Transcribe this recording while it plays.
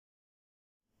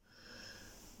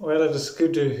Well, it is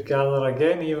good to gather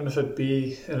again, even if it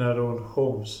be in our own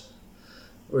homes.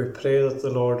 We pray that the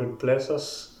Lord would bless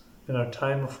us in our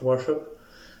time of worship,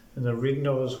 in the reading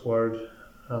of His Word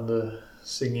and the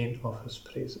singing of His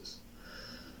praises.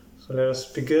 So let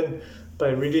us begin by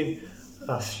reading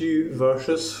a few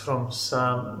verses from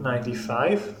Psalm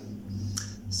 95.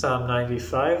 Psalm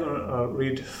 95, I'll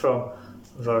read from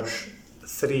verse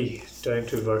 3 down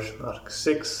to verse mark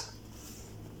 6.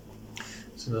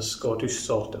 It's in the Scottish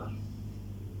Psalter.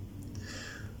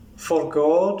 For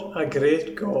God, a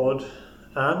great God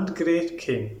and great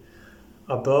King,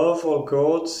 above all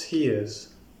gods He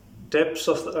is. Depths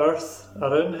of the earth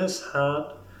are in His hand,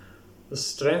 the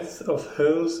strength of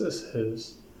hills is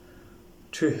His.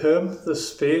 To Him the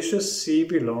spacious sea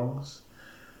belongs,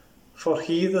 for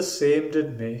He the same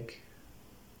did make.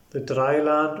 The dry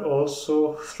land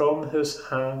also from His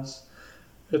hands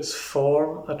its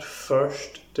form at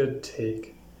first did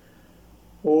take.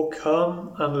 O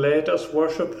come and let us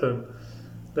worship Him,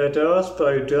 let us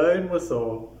bow down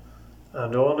withal,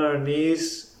 and on our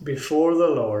knees before the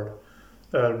Lord,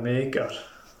 our Maker,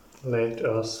 let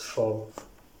us fall.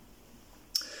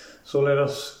 So let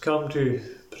us come to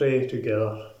pray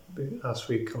together as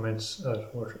we commence our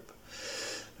worship.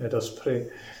 Let us pray.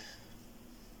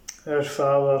 Our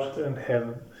Father in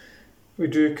heaven, we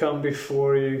do come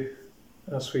before You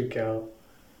as we gather,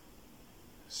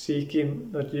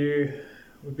 seeking that You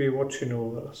would be watching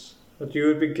over us, that You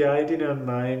would be guiding our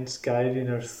minds, guiding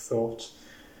our thoughts,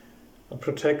 and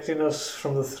protecting us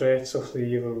from the threats of the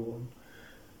evil one,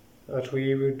 that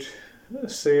we would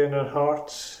say in our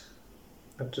hearts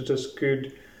that it is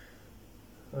good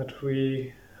that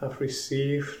we have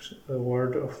received the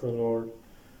word of the Lord,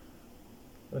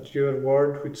 that Your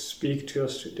word would speak to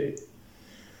us today,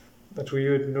 that we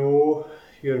would know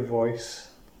Your voice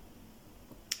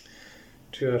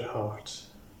to our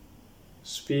hearts,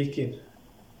 speaking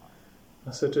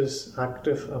as it is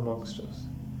active amongst us.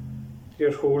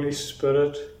 Your Holy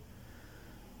Spirit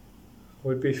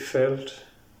would be felt,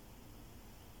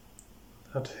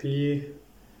 that He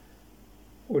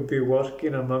would be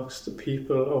working amongst the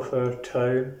people of our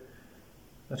town,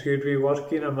 that He would be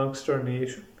working amongst our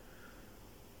nation,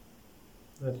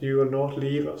 that You will not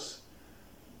leave us,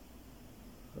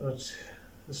 that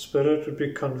the Spirit would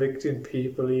be convicting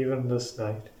people even this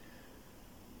night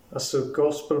as the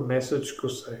gospel message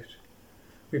goes out.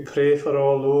 We pray for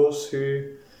all those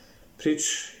who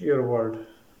preach Your word,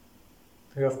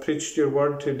 who have preached Your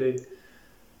word today.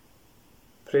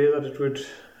 Pray that it would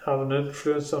have an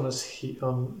influence on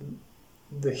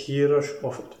the hearers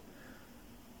of it,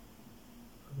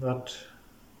 that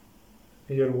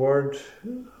Your word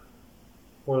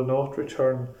will not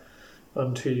return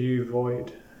unto You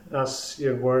void, as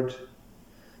Your word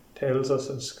tells us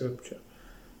in Scripture.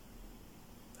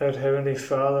 Our Heavenly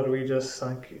Father, we just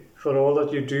thank You for all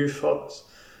that You do for us.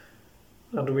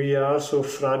 And we are so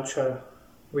fragile.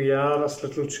 We are as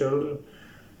little children.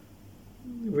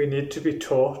 We need to be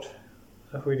taught.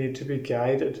 We need to be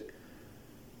guided.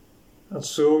 And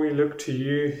so we look to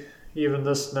You even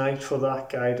this night for that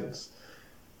guidance.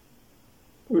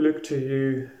 We look to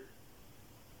You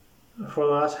for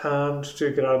that hand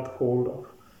to grab hold of,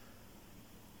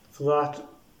 for that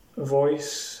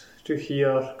voice to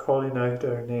hear calling out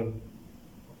our name,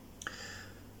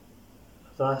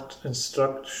 that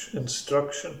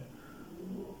instruction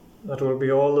that will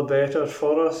be all the better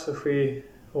for us if we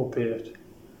obey it.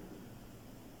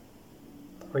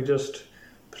 We just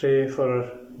pray for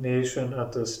our nation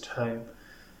at this time.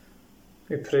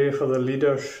 We pray for the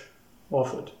leaders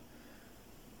of it.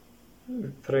 We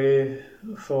pray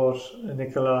for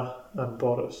Nicola and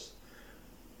Boris,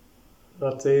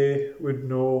 that they would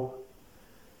know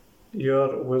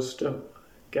Your wisdom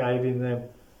guiding them,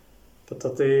 but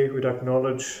that they would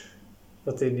acknowledge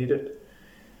that they need it,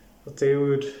 that they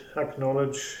would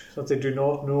acknowledge that they do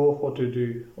not know what to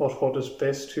do or what is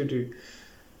best to do.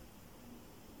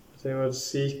 That they would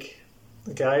seek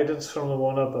the guidance from the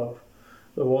one above,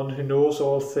 the one who knows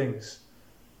all things,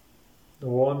 the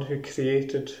one who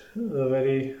created the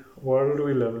very world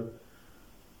we live in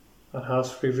and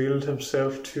has revealed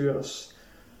Himself to us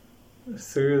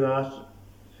through that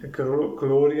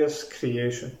glorious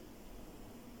creation.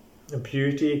 The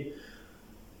beauty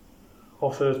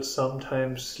of it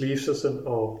sometimes leaves us in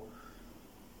awe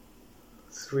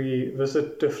as we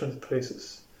visit different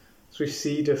places, as we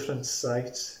see different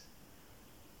sights,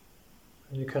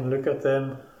 and you can look at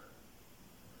them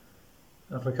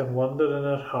and we can wonder in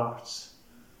our hearts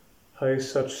how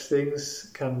such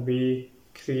things can be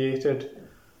created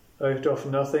out of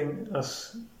nothing,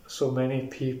 as so many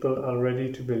people are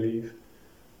ready to believe.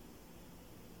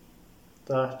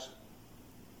 That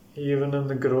even in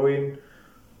the growing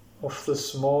of the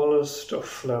smallest of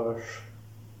flowers,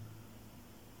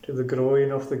 to the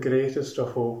growing of the greatest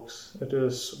of oaks. It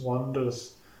is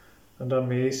wondrous and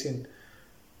amazing,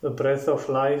 the breath of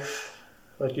life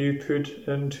that you put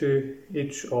into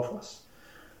each of us.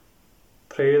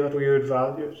 Pray that we would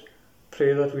value it.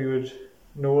 Pray that we would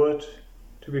know it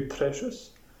to be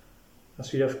precious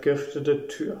as you have gifted it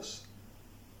to us,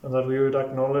 and that we would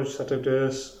acknowledge that it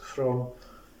is from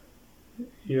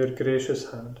your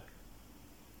gracious hand.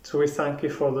 So we thank you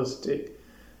for this day.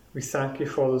 We thank you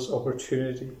for this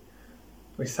opportunity.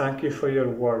 We thank you for your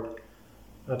word,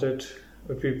 that it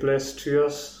would be blessed to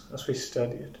us as we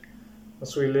study it,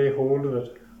 as we lay hold of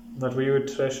it, that we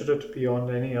would treasure it beyond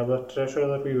any other treasure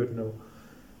that we would know,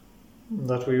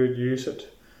 that we would use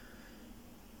it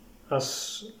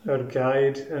as our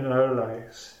guide in our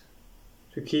lives,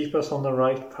 to keep us on the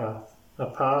right path, a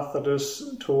path that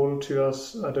is told to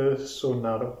us that is so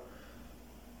narrow,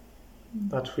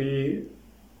 that we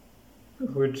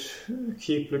would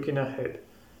keep looking ahead.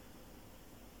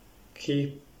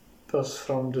 Keep us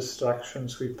from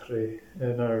distractions, we pray,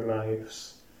 in our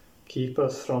lives. Keep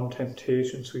us from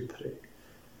temptations, we pray.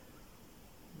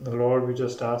 The Lord, we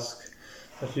just ask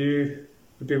that you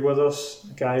would be with us,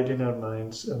 guiding our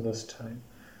minds in this time.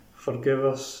 Forgive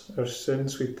us our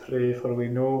sins, we pray, for we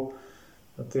know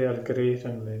that they are great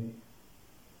and many,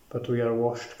 but we are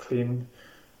washed clean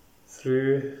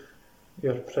through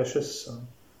your precious Son,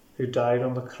 who died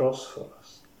on the cross for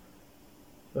us,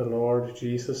 the Lord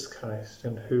Jesus Christ,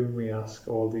 in whom we ask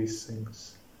all these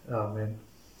things. Amen.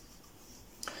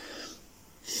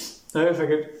 Now, if I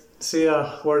could say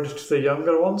a word to the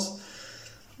younger ones,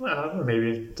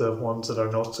 maybe the ones that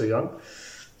are not so young,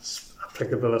 it's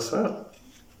applicable as well.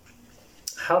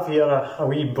 I have here a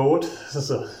wee boat. This is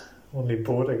the only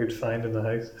boat I could find in the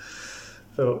house.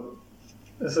 So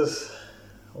this is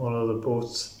one of the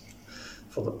boats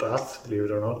for the bath, believe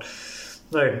it or not.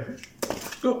 Now,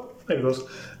 there it goes.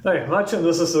 Now, imagine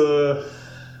this is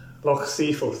Loch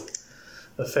Seaforth,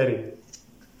 the ferry.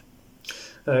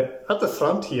 At the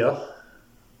front here,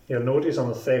 you'll notice on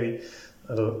the ferry,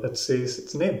 it says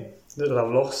its name. It'll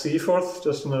have Loch Seaforth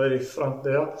just on the very front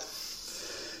there.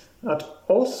 And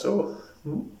also,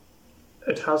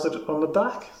 it has it on the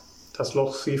back. It has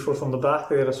Loch Seaforth on the back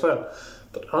there as well.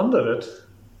 But under it,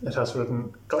 it has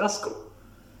written Glasgow.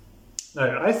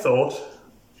 Now, I thought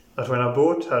that when a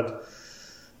boat had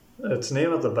its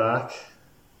name at the back,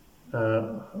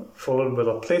 followed with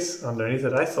a place underneath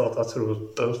it, I thought that's where it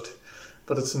was built.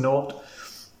 But it's not.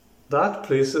 That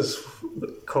place is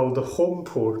called the home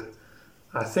port.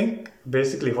 I think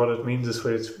basically what it means is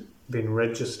where it's been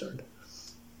registered.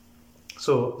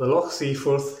 So the Loch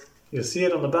Seaforth, you'll see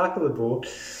it on the back of the boat,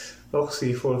 Loch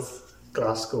Seaforth,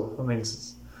 Glasgow. That means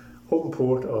it's home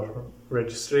port or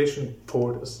registration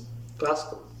port is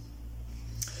Glasgow.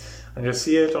 And you'll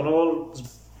see it on all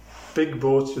big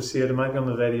boats, you'll see it maybe on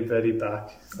the very, very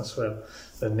back as well.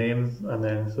 The name and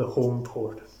then the home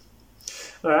port.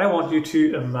 Now I want you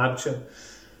to imagine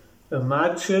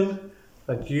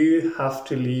that you have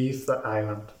to leave the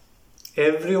island.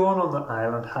 Everyone on the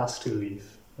island has to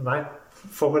leave. Right?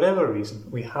 For whatever reason,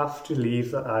 we have to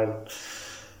leave the island.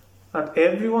 And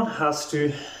everyone has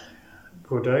to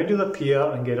go down to the pier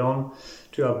and get on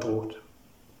to a boat.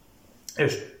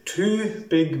 There's two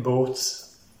big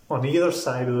boats on either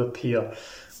side of the pier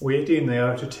waiting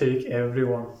there to take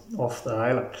everyone off the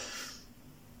island.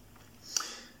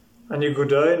 And you go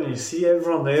down and you see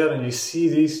everyone there and you see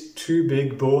these two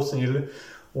big boats and you look,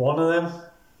 one of them,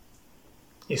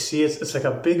 you see it's like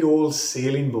a big old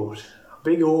sailing boat, a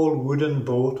big old wooden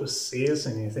boat with sails,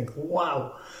 and you think,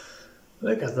 wow,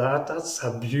 look at that, that's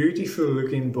a beautiful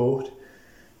looking boat.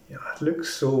 You know, it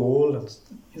looks so old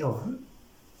and,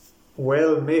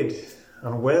 well made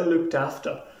and well looked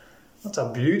after. That's a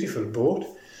beautiful boat.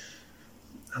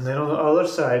 And then on the other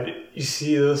side, you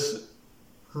see this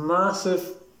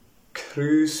massive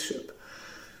cruise ship.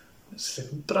 It's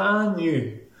like brand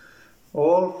new,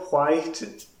 all white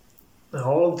and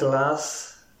all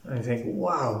glass. And you think,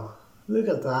 wow, look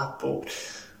at that boat.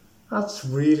 That's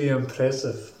really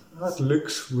impressive. That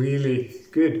looks really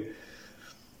good.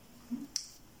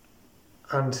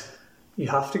 And you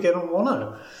have to get on one of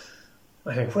them.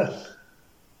 I think, well,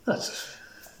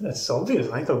 that's obvious.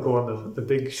 I think I'll go on the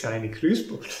big shiny cruise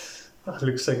boat. That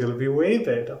looks like it'll be way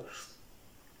better.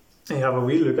 And you have a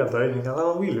wee look about and you have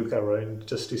a wee look around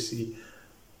just to see.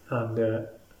 And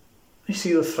you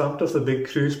see the front of the big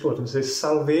cruise boat and it says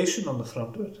Salvation on the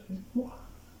front of it. Wow,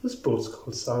 this boat's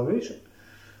called Salvation.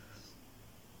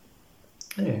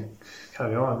 And you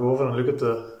carry on, I go over and look at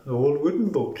the old wooden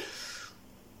boat.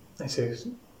 I say,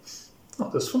 Oh,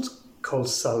 this one's called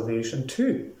Salvation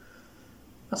too.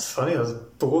 That's funny, as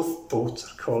both boats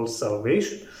are called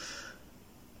Salvation.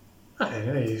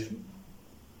 Anyway, you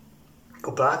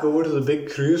go back over to the big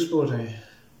cruise boat and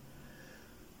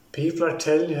people are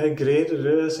telling you how great it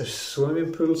is. There's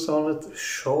swimming pools on it, there's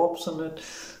shops on it,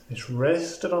 there's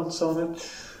restaurants on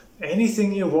it.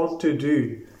 Anything you want to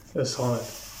do is on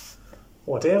it.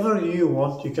 Whatever you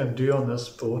want, you can do on this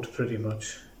boat pretty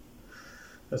much.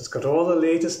 It's got all the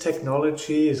latest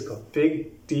technology, it's got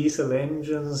big diesel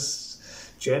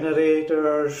engines,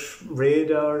 generators,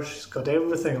 radars, it's got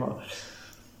everything on it.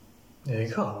 You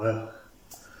think, oh well,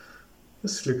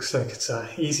 this looks like it's an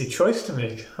easy choice to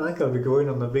make. I think I'll be going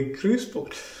on the big cruise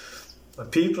boat.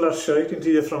 And people are shouting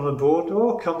to you from the boat,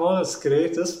 oh come on, it's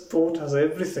great, this boat has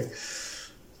everything.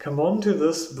 Come on to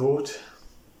this boat.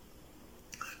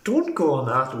 Don't go on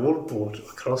that old boat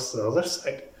across the other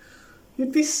side.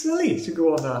 You'd be silly to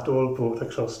go on that old boat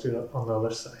across on the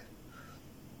other side.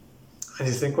 And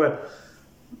you think, well,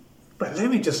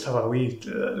 let me just have a wee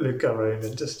look around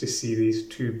and just to see these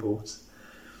two boats.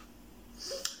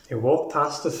 You walk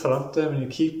past the front of them and you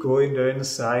keep going down the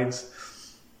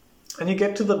sides and you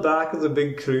get to the back of the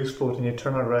big cruise boat and you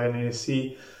turn around and you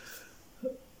see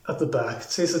at the back, it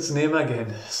says its name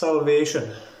again,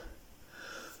 Salvation.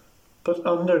 But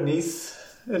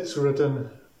underneath it's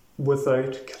written,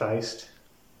 without Christ.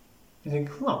 You think,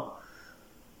 oh,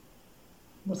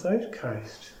 without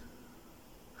Christ.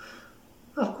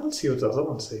 I'll go and see what the other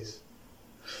one says.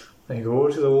 And you go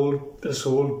over to this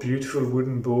old beautiful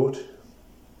wooden boat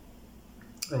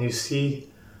and you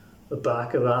see the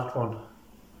back of that one,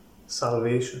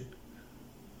 Salvation.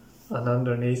 And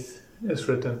underneath is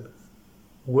written,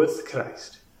 with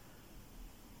Christ.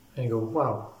 And you go,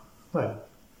 wow, well,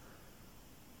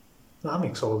 that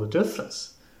makes all the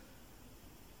difference.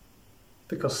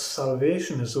 Because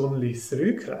salvation is only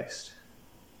through Christ.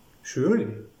 Surely.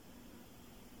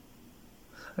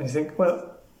 And you think,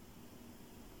 well,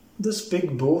 this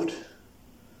big boat,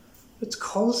 it's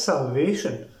called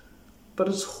Salvation, but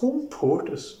its home port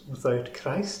is without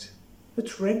Christ.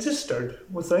 It's registered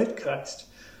without Christ.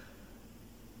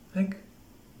 I think,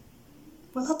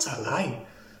 well, that's a lie.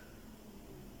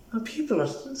 And people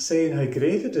are saying how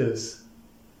great it is.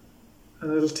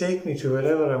 And it'll take me to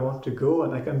wherever I want to go,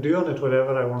 and I can do on it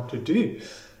whatever I want to do.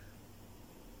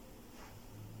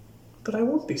 But I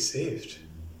won't be saved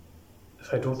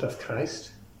if I don't have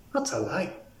Christ. That's a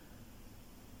lie.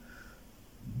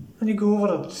 And you go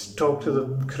over and talk to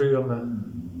the crew on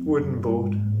the wooden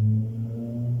boat,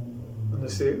 and they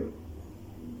say,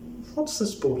 what's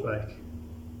this boat like?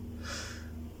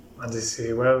 And they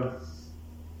say, well,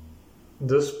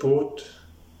 this boat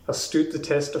has stood the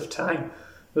test of time.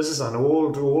 This is an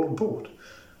old boat,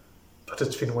 but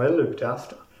it's been well looked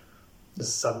after. This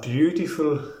is a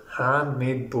beautiful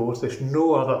handmade boat. There's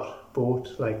no other boat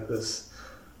like this.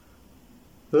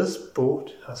 This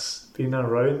boat has been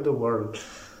around the world.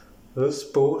 This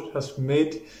boat has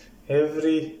made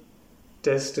every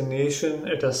destination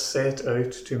it has set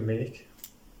out to make.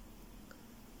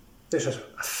 There's a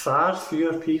far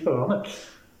fewer people on it,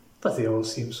 but they all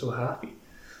seem so happy.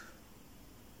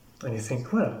 And you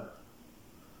think, well,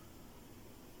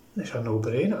 there's a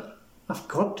no-brainer. I've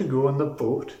got to go on the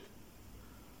boat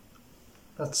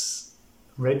that's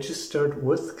registered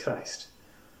with Christ.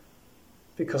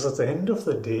 Because at the end of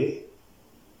the day,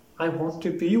 I want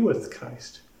to be with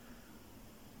Christ.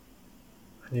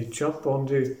 And you jump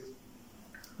onto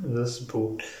this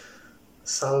boat.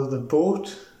 The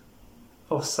boat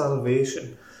of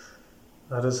salvation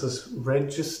that is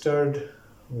registered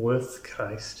with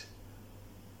Christ.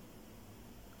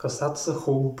 Because that's the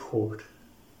home port.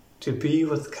 To be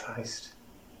with Christ.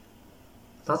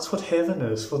 That's what heaven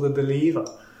is for the believer.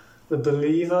 The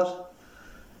believer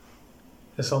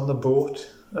is on the boat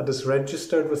that is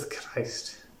registered with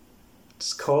Christ.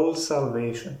 It's called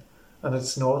salvation, and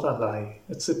it's not a lie,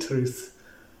 it's the truth.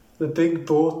 The big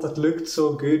boat that looked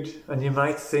so good, and you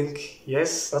might think,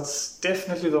 yes, that's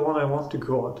definitely the one I want to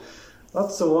go on.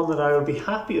 That's the one that I will be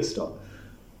happiest on.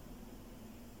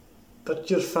 But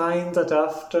you'll find that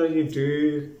after you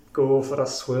do go for a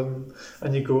swim,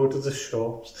 and you go to the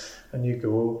shops, and you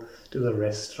go to the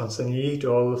restaurants, and you eat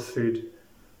all the food,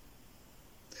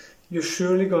 you're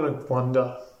surely going to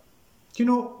wonder,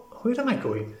 where am I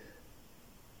going?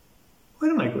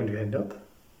 Where am I going to end up?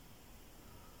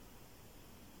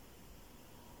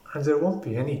 And there won't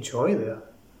be any joy there,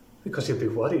 because you'll be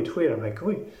worried, where am I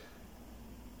going?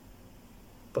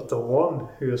 But the one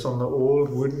who is on the old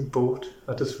wooden boat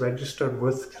that is registered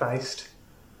with Christ,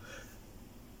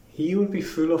 he will be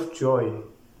full of joy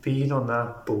being on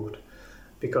that boat,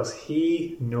 because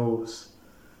he knows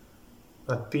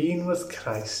that being with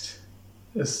Christ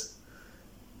has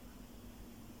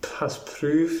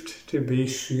proved to be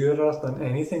surer than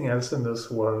anything else in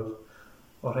this world,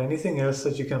 or anything else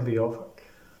that you can be offered.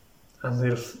 And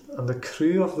the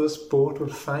crew of this boat will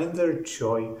find their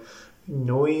joy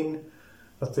knowing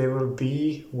that they will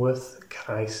be with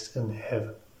Christ in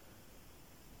heaven.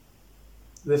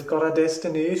 They've got a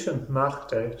destination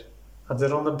marked out, and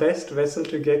they're on the best vessel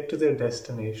to get to their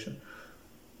destination.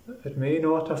 It may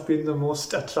not have been the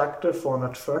most attractive one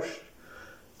at first,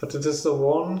 but it is the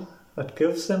one that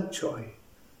gives them joy,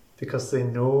 because they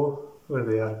know where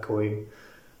they are going,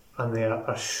 and they are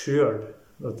assured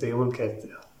that they will get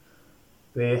there.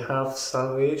 They have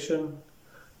salvation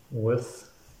with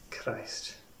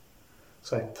Christ.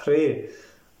 So I pray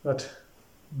that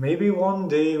maybe one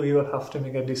day we will have to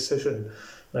make a decision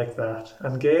like that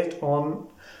and get on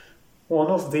one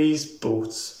of these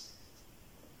boats.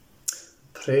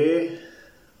 Pray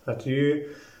that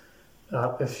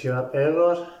if you are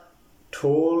ever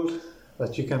told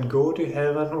that you can go to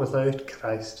heaven without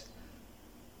Christ,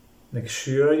 make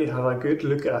sure you have a good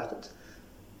look at it,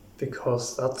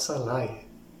 because that's a lie.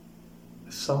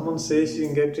 If someone says you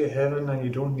can get to heaven and you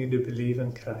don't need to believe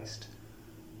in Christ,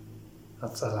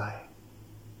 that's a lie,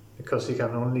 because you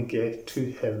can only get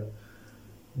to heaven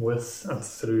with and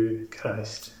through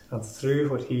Christ and through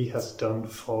what he has done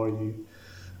for you.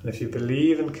 And if you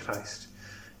believe in Christ,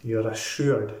 you're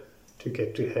assured to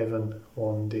get to heaven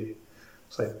one day.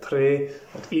 So I pray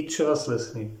that each of us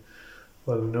listening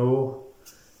will know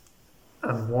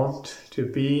and want to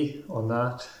be on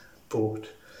that boat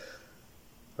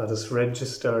that is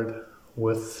registered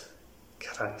with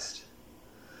Christ.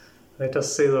 Let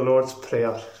us say the Lord's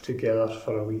Prayer together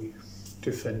for a wee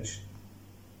to finish.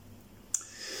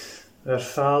 Our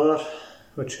Father,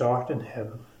 which art in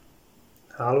heaven,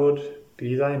 hallowed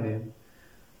be thy name.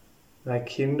 Thy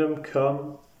kingdom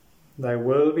come, thy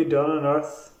will be done on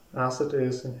earth as it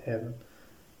is in heaven.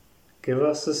 Give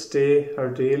us this day our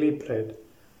daily bread,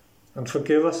 and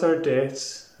forgive us our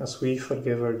debts as we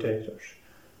forgive our debtors.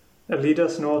 And lead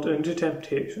us not into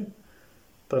temptation,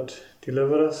 but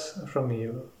deliver us from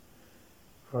evil.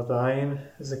 For thine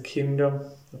is the kingdom,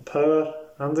 the power,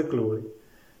 and the glory,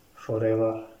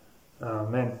 forever.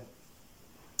 Amen.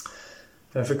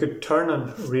 If we could turn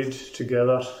and read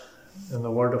together in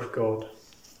the Word of God.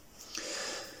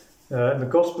 In the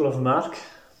Gospel of Mark,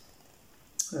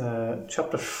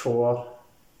 chapter 4,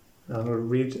 and we'll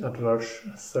read at verse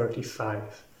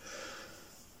 35.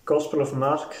 Gospel of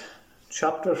Mark,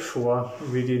 chapter 4,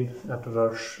 reading at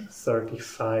verse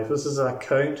 35. This is an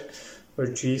account where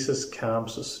Jesus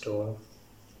calms the storm.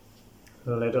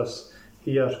 Let us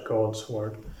hear God's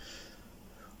word.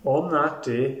 On that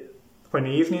day, when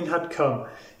evening had come,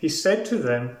 he said to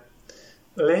them,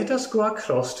 "Let us go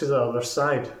across to the other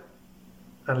side."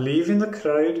 And leaving the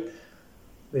crowd,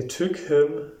 they took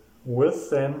him with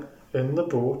them in the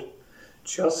boat,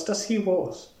 just as he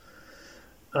was,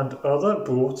 and other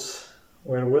boats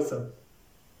were with him.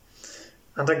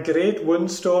 And a great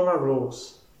windstorm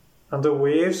arose, and the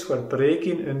waves were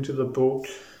breaking into the boat,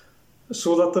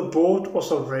 so that the boat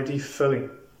was already filling.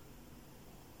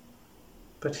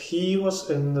 But he was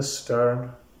in the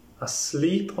stern,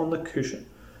 asleep on the cushion.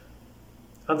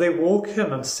 And they woke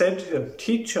him and said to him,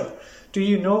 "Teacher, do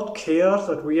you not care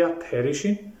that we are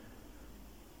perishing?"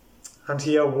 And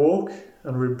he awoke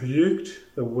and rebuked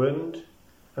the wind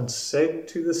and said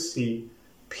to the sea,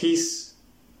 "Peace,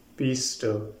 be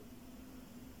still."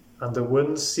 And the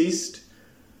wind ceased,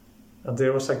 and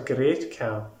there was a great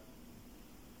calm.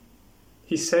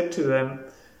 He said to them,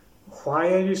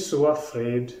 "Why are you so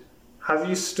afraid? Have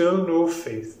you still no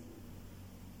faith?"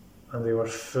 And they were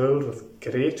filled with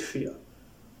great fear,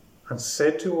 and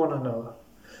said to one another,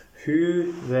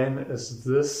 "Who then is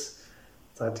this,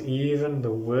 that even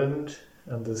the wind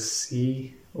and the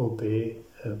sea obey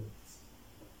him?"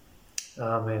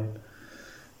 Amen.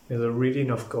 May the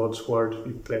reading of God's word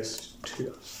be blessed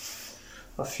to us.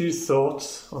 A few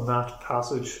thoughts on that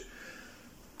passage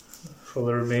for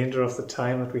the remainder of the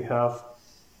time that we have.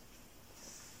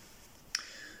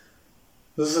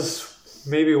 This is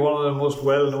maybe one of the most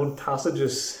well-known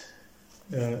passages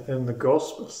in the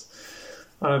Gospels,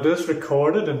 and it is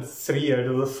recorded in 3 out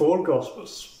of the 4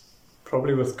 Gospels,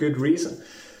 probably with good reason.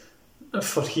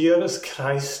 For here is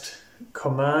Christ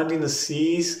commanding the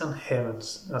seas and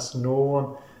heavens as no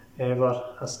one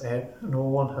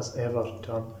has ever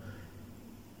done.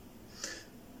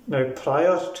 Now,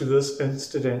 prior to this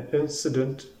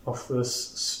incident of this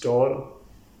storm,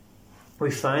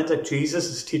 we find that Jesus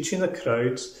is teaching the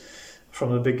crowds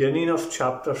from the beginning of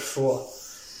chapter 4.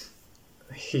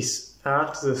 He's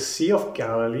at the Sea of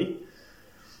Galilee,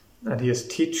 and he is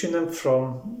teaching them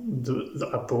from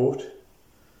a boat.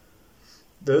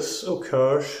 This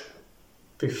occurs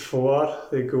before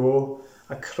they go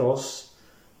across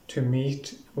to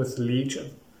meet with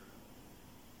Legion.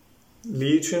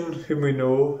 Legion, whom we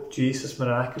know Jesus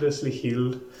miraculously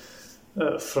healed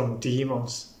from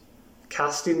demons,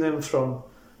 casting them from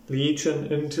Legion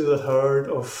into the herd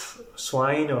of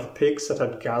swine or pigs that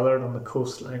had gathered on the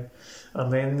coastline,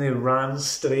 and then they ran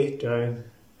straight down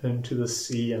into the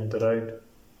sea and drowned.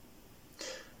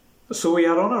 So we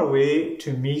are on our way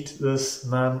to meet this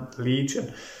man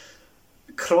Legion,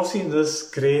 crossing this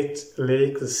great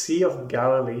lake, the Sea of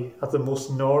Galilee, at the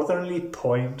most northerly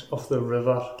point of the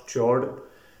river Jordan.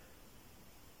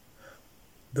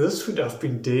 This would have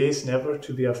been days never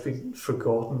to have been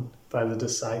forgotten by the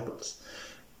disciples.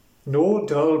 No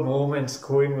dull moments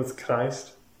going with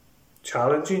Christ.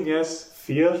 Challenging, yes.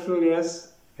 Fearful,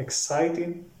 yes.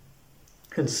 Exciting.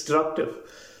 Instructive.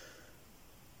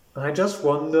 And I just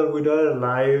wonder, would our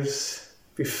lives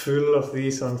be full of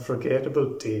these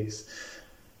unforgettable days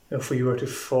if we were to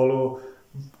follow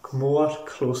more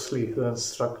closely the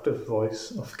instructive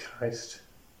voice of Christ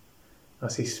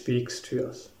as he speaks to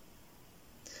us?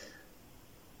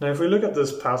 Now, if we look at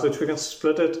this passage, we can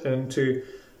split it into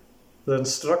the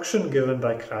instruction given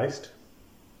by Christ,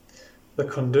 the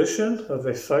condition that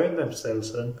they found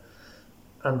themselves in,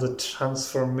 and the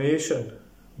transformation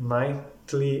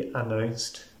mightily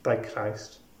announced by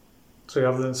Christ. So we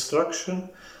have the instruction,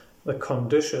 the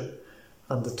condition,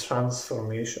 and the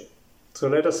transformation. So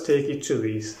let us take each of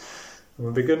these. And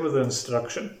we'll begin with the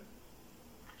instruction.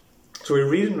 So we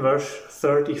read in verse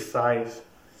 35,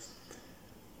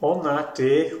 "On that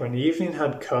day, when evening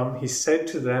had come, he said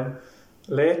to them,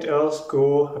 'Let us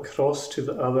go across to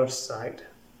the other side.'"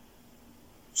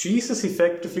 Jesus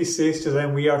effectively says to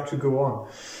them, we are to go on.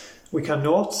 We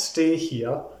cannot stay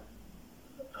here,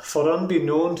 for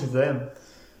unbeknown to them,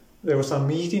 there was a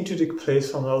meeting to take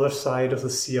place on the other side of the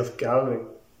Sea of Galilee.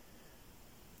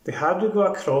 They had to go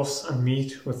across and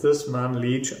meet with this man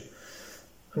Legion.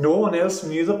 No one else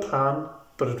knew the plan,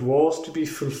 but it was to be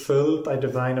fulfilled by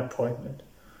divine appointment.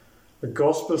 The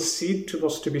gospel seed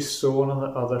was to be sown on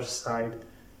the other side.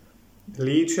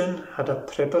 Legion had a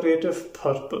preparative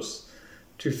purpose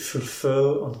to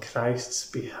fulfill on Christ's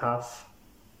behalf.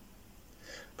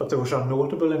 But there was a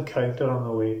notable encounter on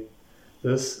the way,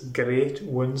 this great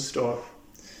windstorm.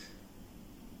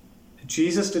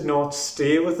 Jesus did not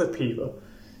stay with the people.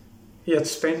 He had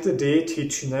spent the day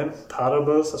teaching them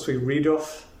parables, as we read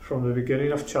of from the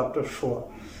beginning of chapter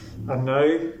 4. And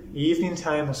now evening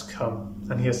time has come,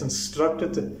 and he has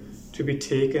instructed them to be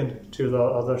taken to the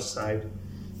other side.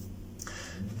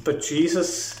 But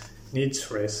Jesus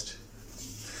needs rest,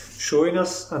 showing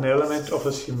us an element of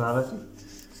his humanity.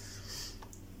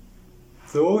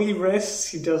 Though he rests,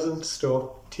 he doesn't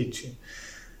stop teaching.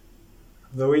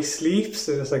 Though he sleeps,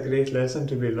 there is a great lesson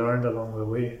to be learned along the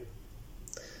way.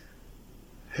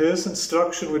 His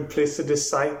instruction would place the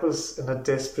disciples in a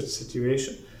desperate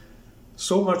situation,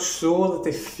 so much so that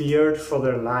they feared for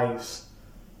their lives.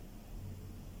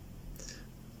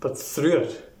 But through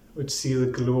it would see the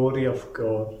glory of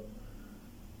God,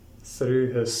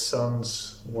 through his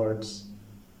Son's words.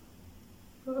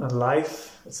 And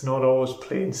life, it's not always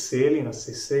plain sailing, as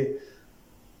they say.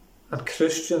 And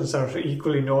Christians are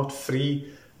equally not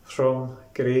free from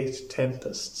great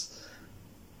tempests.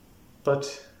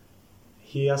 But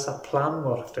he has a plan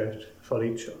worked out for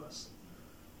each of us.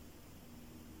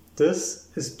 This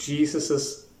is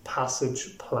Jesus'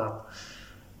 passage plan.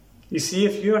 You see,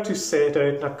 if you are to set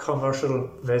out in a commercial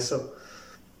vessel,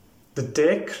 the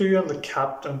deck crew and the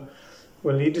captain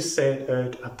will need to set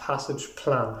out a passage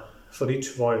plan for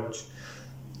each voyage,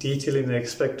 detailing the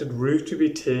expected route to be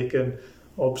taken,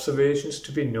 observations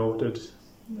to be noted,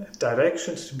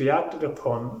 directions to be acted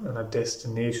upon, and a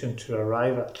destination to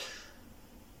arrive at,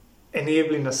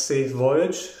 enabling a safe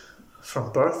voyage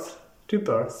from berth to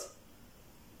berth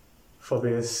for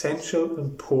the essential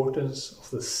importance of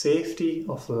the safety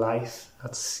of life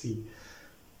at sea.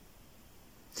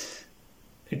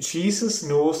 Jesus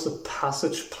knows the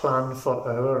passage plan for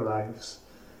our lives,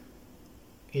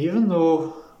 even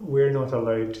though we're not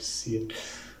allowed to see it,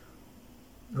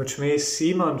 which may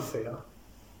seem unfair,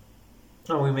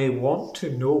 and we may want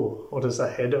to know what is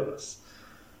ahead of us,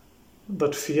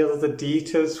 but fear that the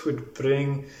details would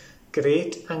bring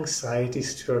great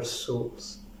anxieties to our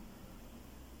souls.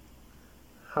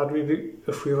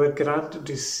 If we were granted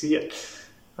to see it,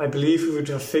 I believe we would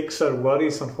have fixed our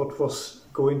worries on what was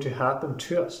going to happen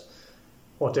to us,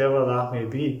 whatever that may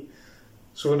be.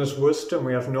 So in his wisdom,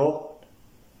 we have not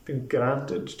been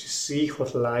granted to see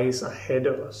what lies ahead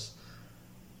of us.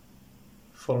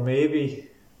 For maybe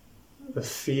the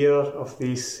fear of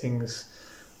these things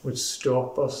would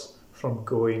stop us from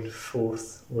going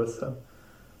forth with him.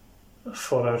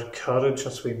 For our courage,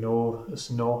 as we know, is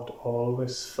not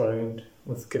always found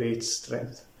with great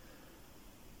strength.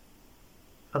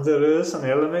 And there is an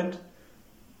element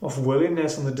of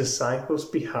willingness on the disciples'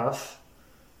 behalf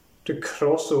to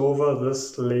cross over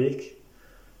this lake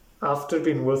after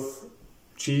being with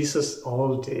Jesus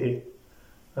all day,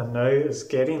 and now it's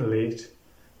getting late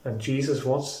and Jesus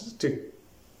wants to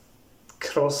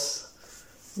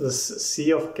cross this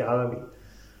Sea of Galilee.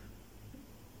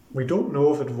 We don't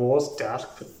know if it was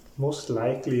dark, but most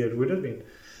likely it would have been.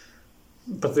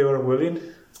 But they were willing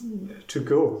to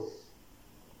go.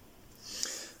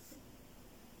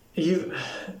 They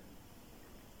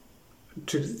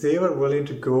were willing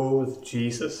to go with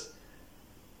Jesus.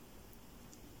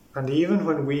 And even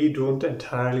when we don't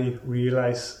entirely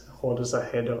realize what is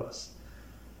ahead of us,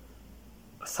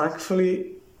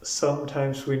 thankfully,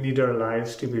 sometimes we need our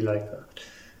lives to be like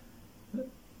that.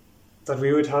 That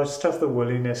we would just have the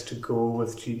willingness to go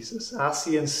with Jesus as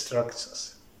he instructs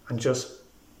us and just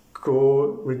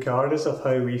go regardless of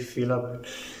how we feel about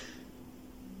it.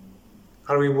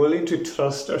 Are we willing to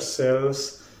trust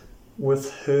ourselves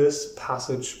with his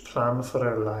passage plan for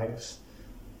our lives?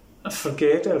 And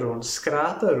forget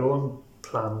scrap our own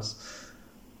plans.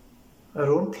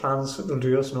 Our own plans will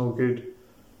do us no good.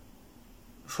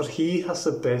 For he has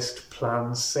the best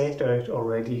plan set out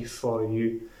already for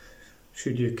you,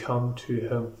 should you come to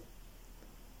him.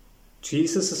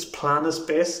 Jesus' plan is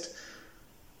best,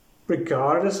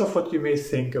 regardless of what you may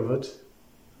think of it,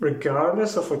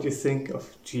 regardless of what you think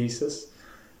of Jesus,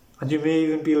 and you may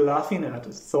even be laughing at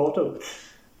it, thought of it.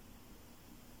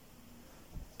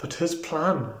 But his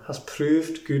plan has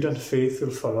proved good and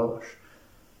faithful for others.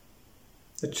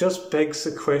 It just begs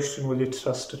the question, will you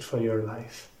trust it for your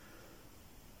life?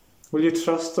 Will you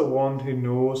trust the one who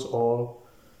knows all,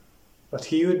 that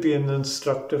he would be an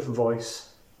instructive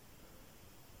voice?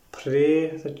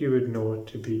 Pray that you would know it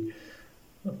to be.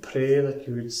 Pray that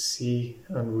you would see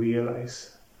and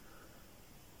realize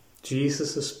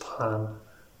Jesus' plan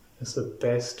is the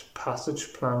best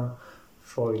passage plan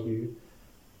for you,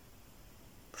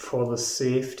 for the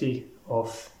safety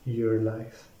of your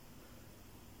life.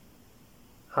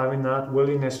 Having that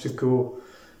willingness to go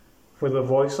where the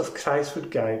voice of Christ would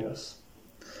guide us,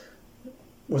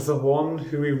 with the one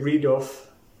who we read of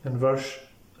in verse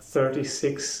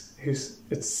 36,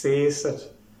 it says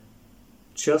that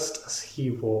just as he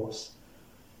was,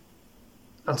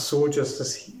 and so just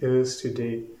as he is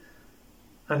today,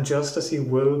 and just as he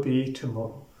will be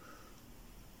tomorrow.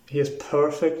 He is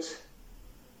perfect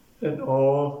in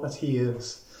all that he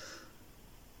is.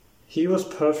 He was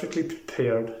perfectly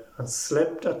prepared and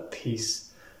slept at peace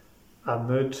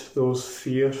amid those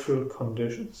fearful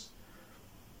conditions.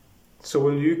 So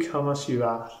will you come as you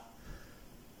are?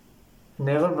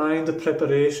 Never mind the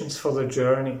preparations for the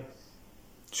journey.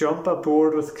 Jump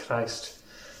aboard with Christ,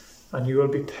 and you will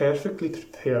be perfectly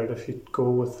prepared if you go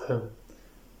with him.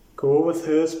 Go with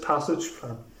his passage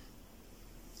plan.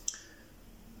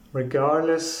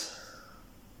 Regardless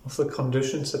of the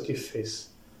conditions that you face,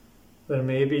 there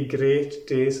may be great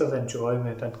days of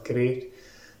enjoyment and great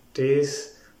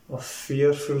days of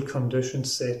fearful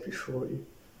conditions set before you.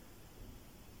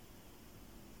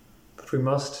 But we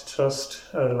must trust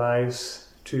our lives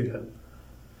to him.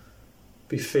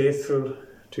 Be faithful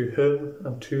to him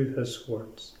and to his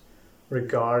words,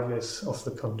 regardless of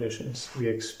the conditions we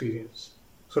experience.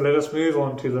 So let us move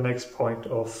on to the next point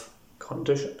of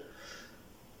condition.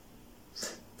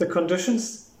 The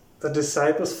conditions the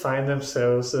disciples find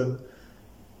themselves in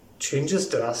changes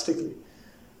drastically.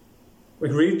 We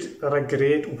read that a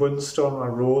great windstorm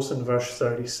arose in verse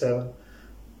 37.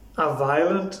 A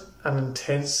violent and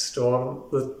intense storm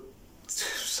that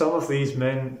some of these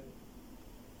men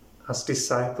as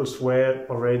disciples were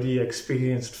already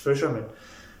experienced fishermen.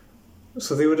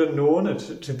 So they would have known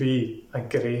it to be a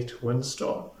great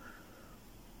windstorm.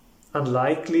 And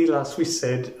likely, as we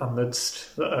said,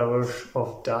 amidst the hours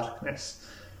of darkness.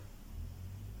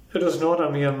 It was not a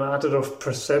mere matter of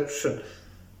perception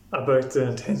about the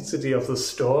intensity of the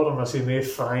storm, as you may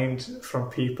find from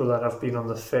people that have been on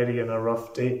the ferry on a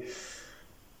rough day.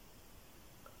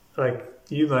 Like,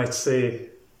 you might say,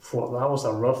 well, that was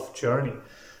a rough journey.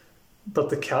 But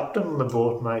the captain on the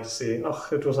boat might say, oh,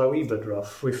 it was a wee bit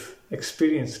rough. We've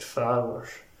experienced far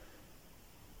worse.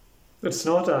 It's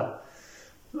not a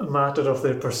matter of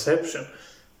their perception,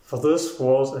 for this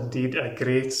was indeed a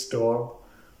great storm.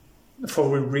 For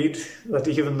we read that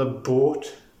even the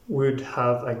boat would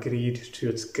have agreed to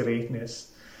its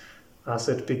greatness. as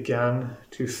it began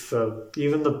to fill.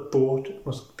 Even the boat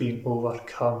was being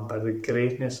overcome by the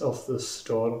greatness of the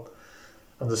storm,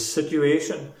 and the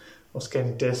situation was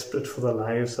getting desperate for the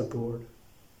lives aboard.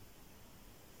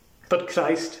 But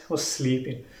Christ was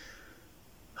sleeping.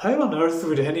 How on earth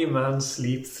would any man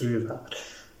sleep through that?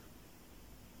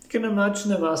 You can imagine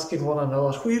them asking one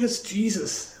another, "Where is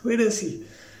Jesus? Where is he?"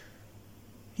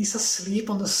 "He's asleep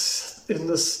in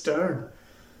the stern."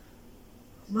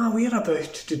 "Man, we're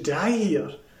about to die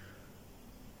here."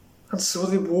 And so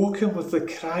they woke him with the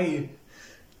cry,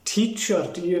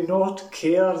 "Teacher, do you not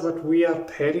care that we are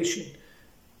perishing?"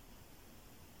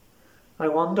 I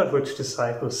wonder which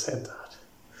disciples said that.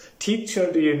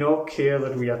 "Teacher, do you not care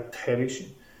that we are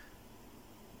perishing?"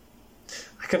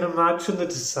 I can imagine the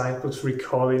disciples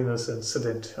recalling this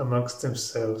incident amongst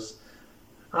themselves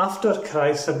after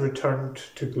Christ had returned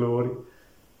to glory,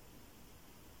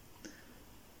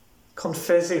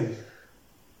 confessing,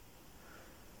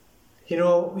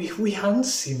 we hadn't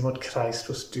seen what Christ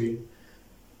was doing.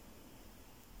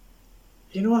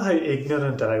 You know how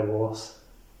ignorant I was.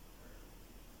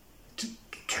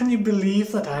 Can you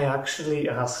believe that I actually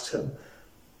asked him,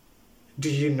 "Do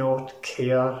you not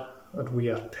care that we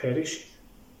are perishing?"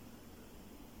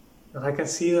 And I can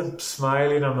see them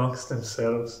smiling amongst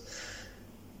themselves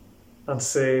and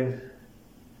saying,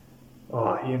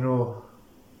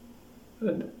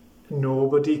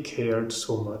 nobody cared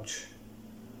so much.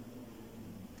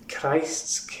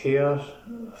 Christ's care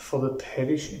for the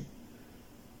perishing.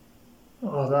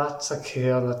 That's a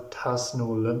care that has no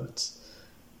limits.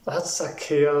 That's a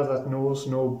care that knows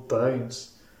no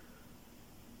bounds.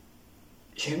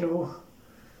 Do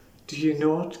you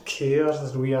not care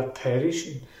that we are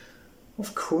perishing?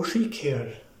 Of course he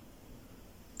cared.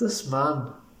 This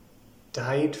man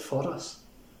died for us.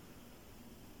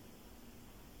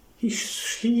 He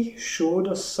showed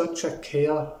us such a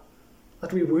care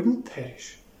that we wouldn't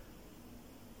perish.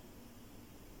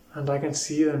 And I can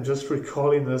see them just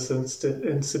recalling this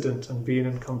incident and being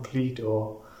in complete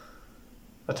awe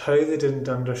at how they didn't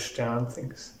understand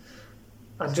things.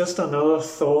 And just another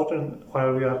thought, and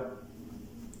while we are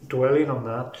dwelling on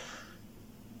that,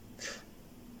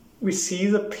 we see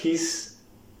the peace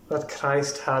that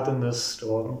Christ had in this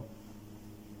storm.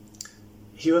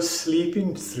 He was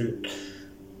sleeping through it,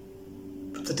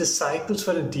 but the disciples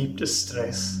were in deep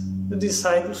distress. The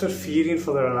disciples were fearing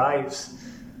for their lives,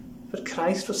 but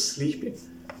Christ was sleeping.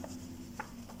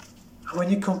 And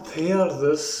when you compare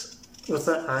this with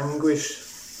the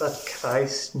anguish that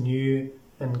Christ knew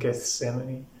in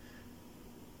Gethsemane,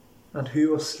 and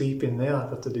who was sleeping there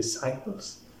but the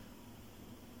disciples,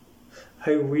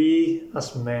 how we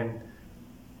as men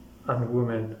and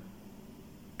women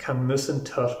can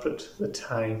misinterpret the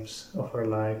times of our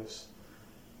lives.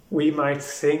 We might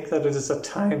think that it is a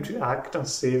time to act and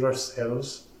save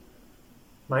ourselves,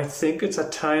 might think it's a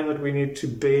time that we need to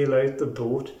bail out the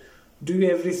boat, do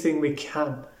everything we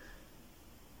can,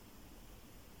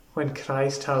 when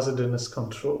Christ has it in his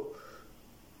control,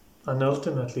 and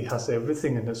ultimately has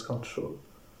everything in his control.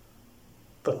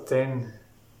 But then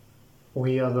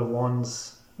we are the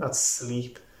ones that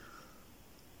sleep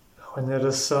when there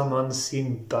is some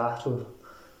unseen battle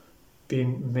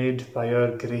being made by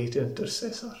our great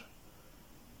intercessor.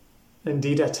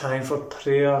 Indeed, a time for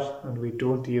prayer, and we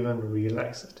don't even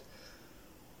realize it.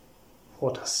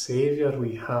 What a Saviour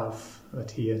we have,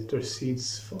 that he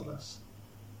intercedes for us.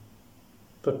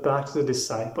 But back to the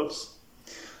disciples.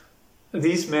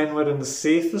 These men were in the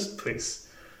safest place,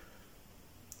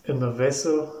 in the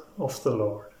vessel of the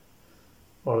Lord,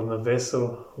 or in the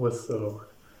vessel with the Lord.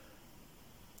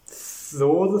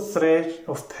 Though the threat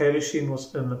of perishing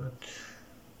was imminent,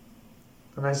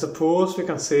 and I suppose we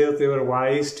can say that they were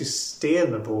wise to stay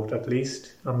in the boat, at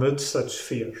least, amid such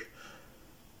fear.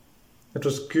 It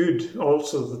was good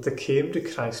also that they came to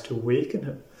Christ to waken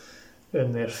him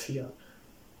in their fear.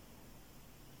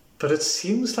 But it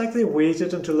seems like they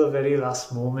waited until the very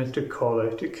last moment to call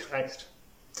out to Christ.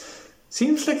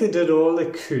 Seems like they did all they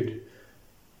could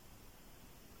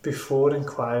before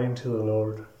inquiring to the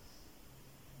Lord.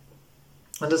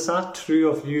 And is that true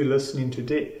of you listening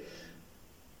today?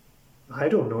 I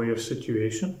don't know your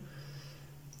situation.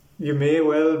 You may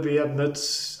well be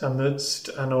amidst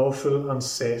an awful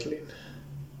unsettling.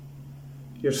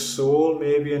 Your soul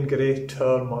may be in great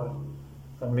turmoil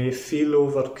and may feel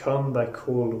overcome by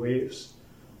cold waves.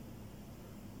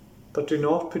 But do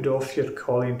not put off your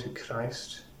calling to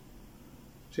Christ.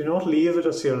 Do not leave it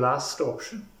as your last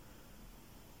option.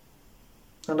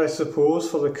 And I suppose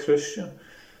for the Christian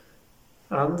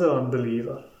and the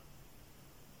unbeliever,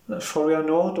 for we are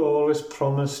not always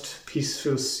promised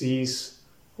peaceful seas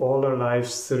all our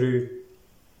lives through,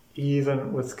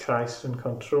 even with Christ in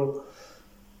control.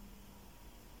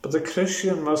 But the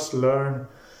Christian must learn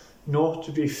not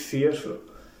to be fearful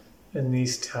in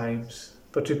these times,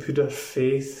 but to put our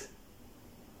faith,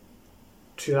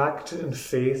 to act in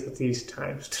faith at these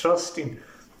times, trusting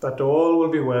that all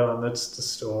will be well amidst the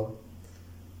storm.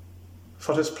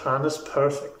 For his plan is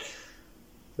perfect.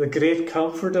 The great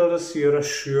Comforter is your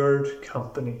assured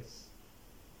company.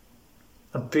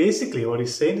 And basically what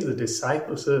he's saying to the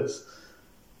disciples is,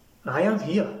 I am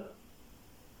here,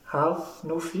 have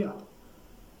no fear.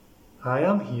 I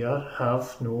am here,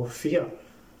 have no fear.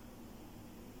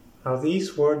 Are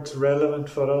these words relevant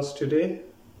for us today?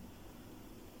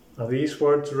 Are these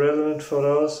words relevant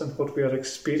for us in what we are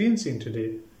experiencing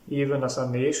today, even as a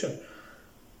nation?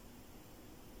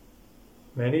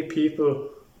 Many people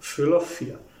full of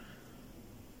fear.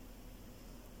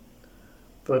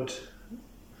 But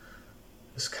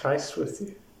is Christ with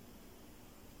you?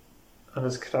 And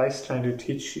is Christ trying to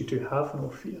teach you to have no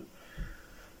fear?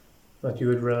 That you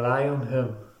would rely on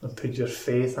him and put your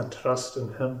faith and trust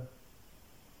in him.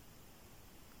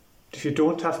 If you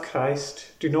don't have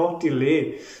Christ, do not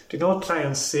delay. Do not try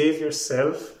and save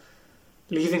yourself,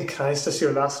 leaving Christ as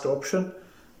your last option.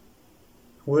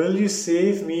 Will you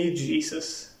save me,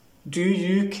 Jesus? Do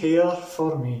you care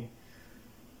for me?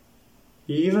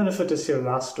 Even if it is your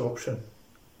last option,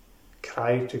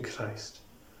 cry to Christ.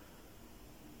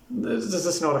 This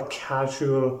is not a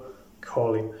casual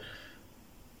calling,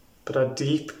 but a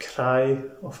deep cry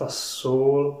of a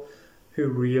soul who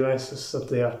realizes that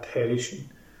they are perishing.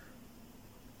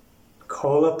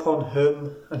 Call upon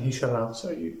him and he shall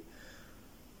answer you.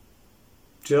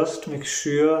 Just make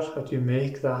sure that you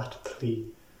make that plea.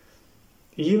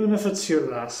 Even if it's your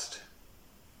last,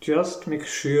 just make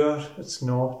sure it's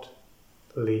not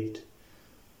late.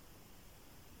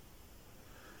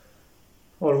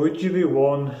 Or would you be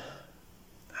one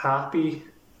happy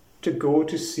to go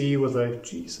to sea without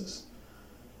Jesus?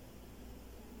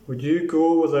 Would you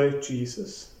go without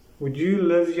Jesus? Would you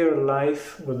live your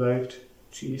life without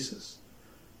Jesus?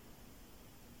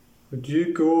 Would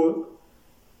you go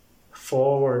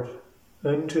forward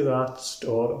into that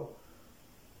storm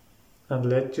and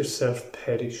let yourself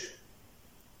perish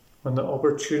when the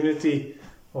opportunity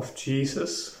of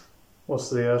Jesus was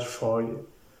there for you?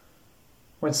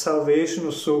 When salvation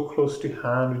was so close to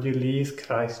hand, would you leave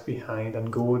Christ behind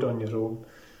and go it on your own?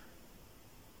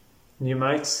 And you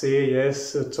might say,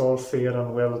 yes, it's all fair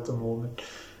and well at the moment.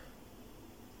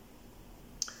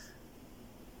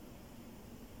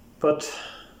 But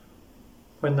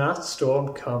when that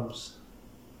storm comes,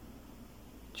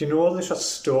 do you know there's a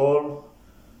storm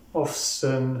of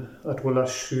sin that will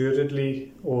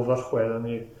assuredly overwhelm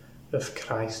you if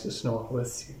Christ is not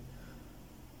with you?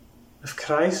 If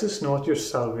Christ is not your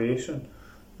salvation,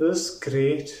 this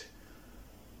great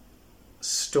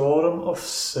storm of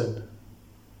sin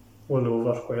will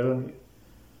overwhelm you.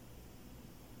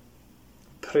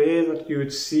 Pray that you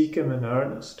would seek him in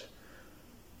earnest,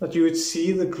 that you would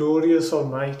see the glorious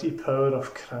almighty power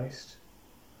of Christ,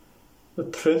 the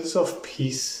Prince of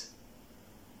Peace,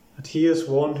 that he is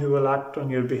one who will act on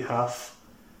your behalf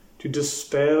to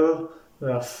dispel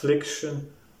the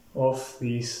affliction of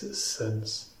these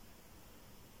sins.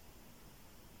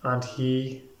 And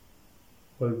he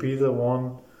will be the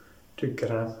one to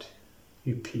grant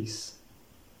you peace.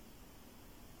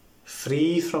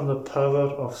 Free from the power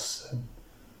of sin,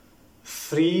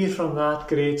 free from that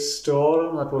great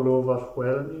storm that will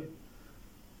overwhelm you.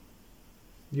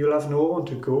 You'll have no one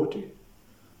to go to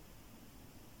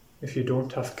if you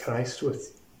don't have Christ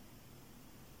with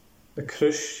you. The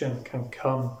Christian can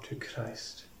come to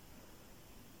Christ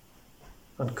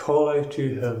and call out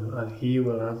to him and he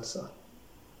will answer.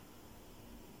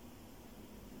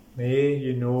 May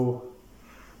you know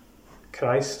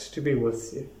Christ to be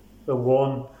with you, the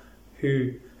one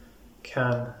who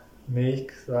can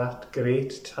make that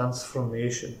great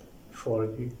transformation for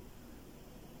you.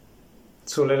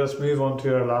 So let us move on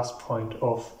to our last point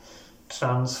of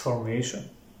transformation.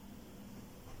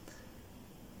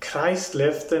 Christ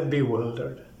left them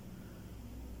bewildered.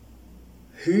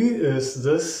 Who is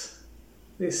this?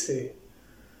 They say.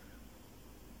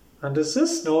 And is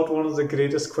this not one of the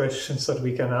greatest questions that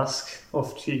we can ask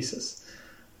of Jesus?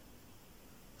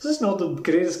 Is this not the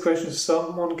greatest question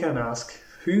someone can ask?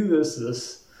 Who is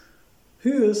this?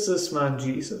 Who is this man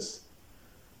Jesus?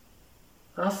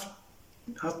 After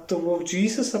the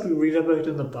Jesus that we read about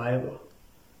in the Bible,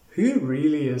 who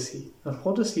really is he? And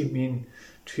what does he mean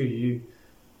to you?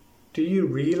 Do you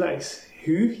realize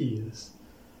who he is?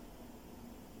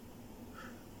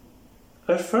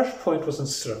 Our first point was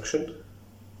instruction,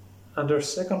 and our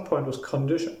second point was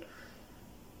condition.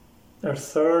 Our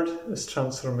third is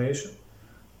transformation.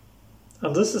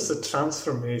 And this is the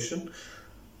transformation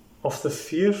of the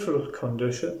fearful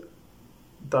condition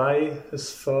by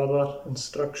his further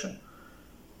instruction.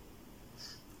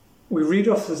 We read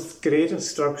of this great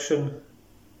instruction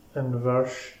in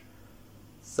verse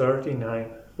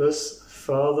 39. This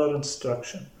further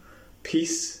instruction,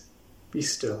 peace, be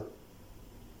still.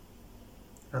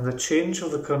 And the change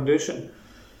of the condition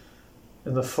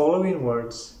in the following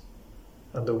words,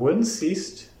 and the wind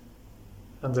ceased,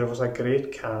 and there was a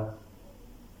great calm.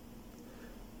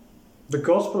 The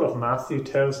Gospel of Matthew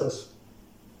tells us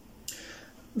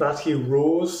that he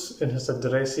rose in his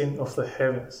addressing of the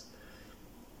heavens.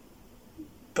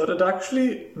 But it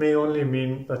actually may only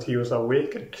mean that he was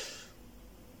awakened.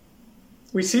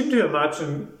 We seem to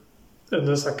imagine in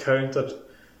this account that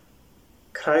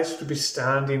Christ would be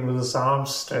standing with his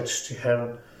arms stretched to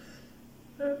heaven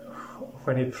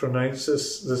when he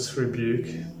pronounces this rebuke,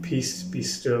 peace, be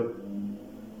still.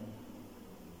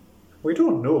 We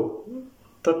don't know,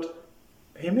 but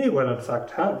he may well in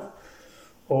fact have.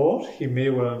 Or he may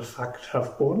well in fact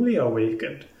have only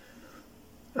awakened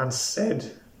and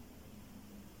said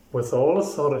with all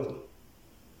authority,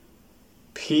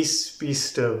 peace, be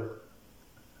still,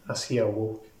 as he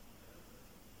awoke.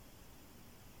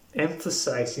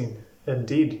 Emphasizing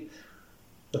indeed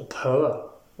the power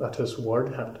that his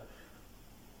word had.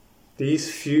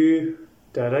 These few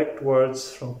direct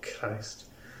words from Christ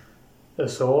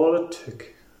is all it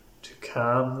took to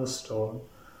calm the storm.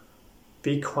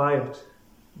 Be quiet,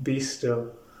 be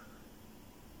still.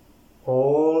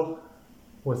 All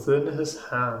within his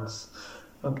hands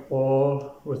and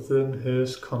all within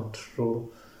his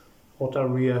control. What a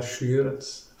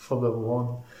reassurance for the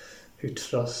one who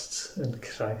trusts in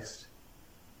Christ.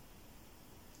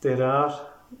 There are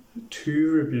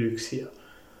two rebukes here.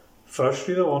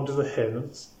 Firstly, the one to the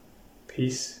heavens,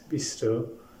 peace, be still.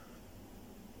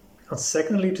 And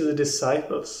secondly, to the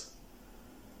disciples.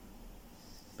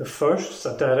 The first is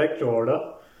a direct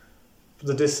order.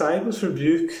 The disciples'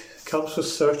 rebuke comes with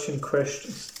searching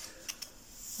questions.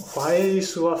 Why are you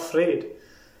so afraid?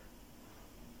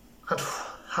 And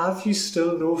have you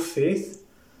still no faith?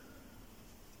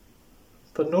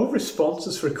 But no response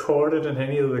is recorded in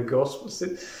any of the Gospels.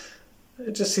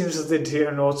 It just seems that they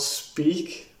dare not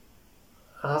speak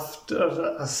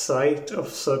after a sight of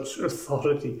such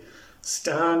authority,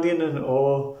 standing in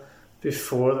awe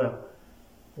before them,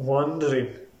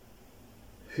 wondering,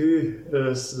 who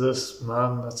is this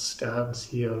man that stands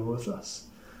here with us?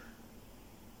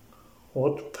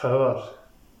 What power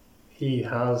he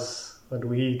has that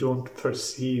we don't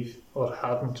perceive or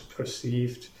hadn't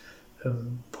perceived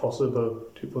him possible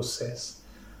to possess.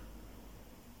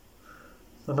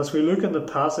 And as we look in the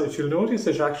passage, you'll notice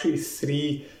there's actually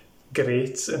three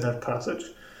greats in our passage.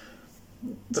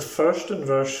 The first in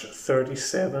verse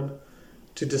 37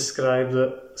 to describe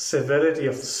the severity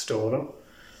of the storm.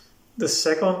 The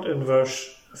second in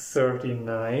verse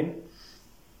 39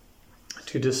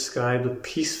 to describe the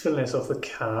peacefulness of the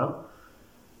calm.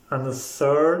 And the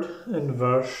third in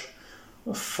verse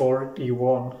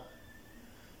 41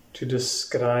 to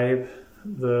describe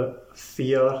the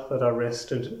fear that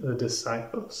arrested the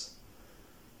disciples.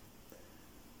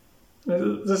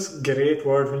 Now, this great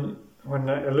word, when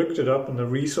I looked it up in the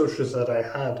resources that I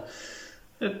had,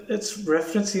 it's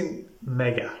referencing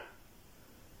mega.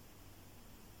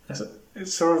 It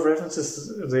sort of references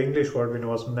the English word we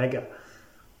know as mega.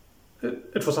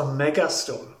 It was a mega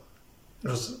storm. It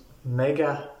was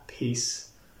mega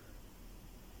peace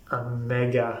and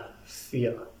mega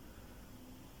fear.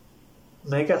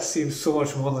 Mega seems so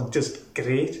much more than just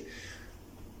great.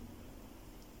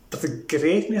 But the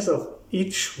greatness of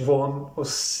each one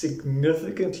was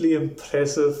significantly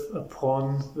impressive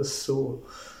upon the soul.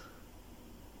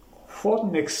 What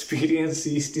an experience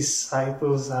these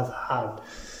disciples have had.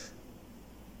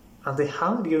 And they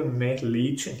haven't even met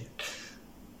Legion yet.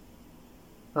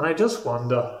 And I just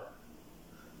wonder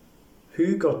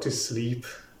who got to sleep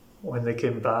when they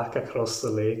came back across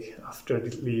the lake after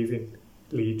leaving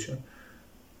Legion.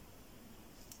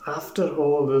 After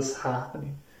all this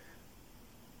happening,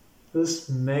 this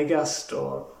mega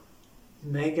storm,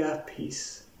 mega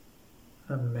peace,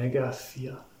 and mega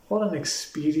fear. What an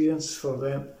experience for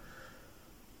them.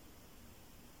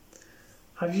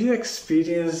 Have you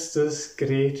experienced this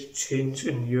great change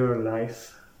in your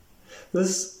life?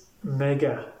 This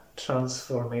mega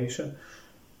transformation?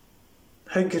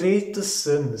 How great the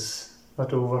sins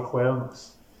that overwhelm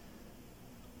us,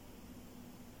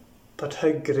 but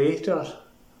how greater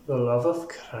the love of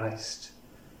Christ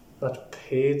that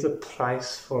paid the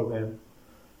price for them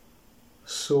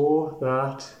so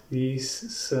that these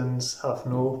sins have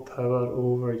no power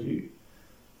over you.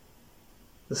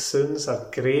 The sins are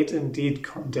great indeed,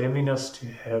 condemning us to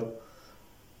hell.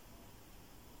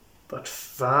 But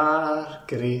far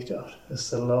greater is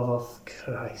the love of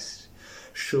Christ,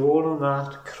 shown on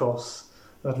that cross,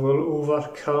 that will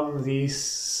overcome these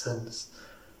sins,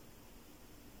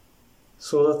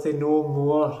 so that they no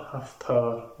more have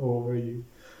power over you.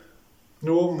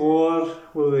 No more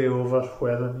will they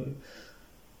overwhelm you.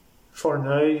 For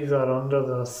now you are under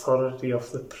the authority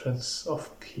of the Prince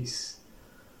of Peace.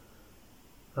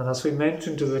 And as we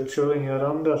mentioned to the children, you are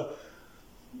under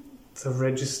the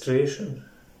registration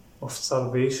of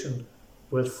salvation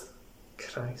with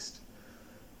Christ.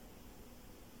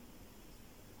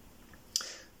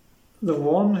 The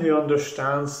one who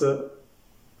understands the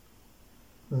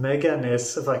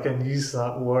meganess, if I can use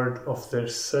that word, of their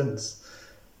sins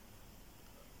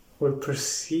will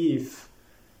perceive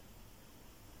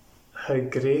how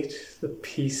great the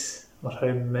peace, or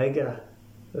how mega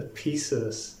the peace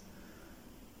is,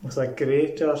 with a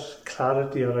greater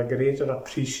clarity or a greater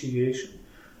appreciation.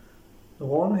 The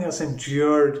one who has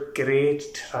endured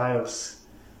great trials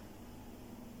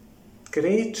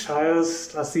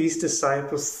as these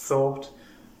disciples thought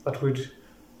that would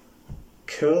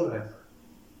kill them.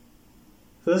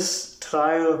 This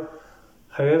trial,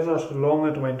 however long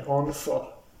it went on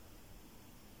for,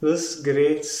 this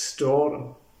great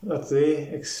storm that they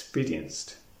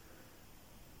experienced.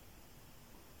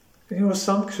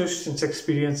 Some Christians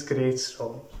experience great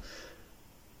storms.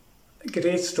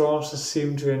 Great storms that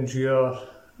seem to endure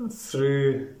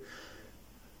through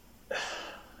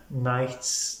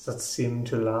nights that seem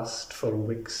to last for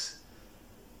weeks.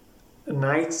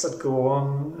 Nights that go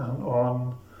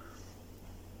on,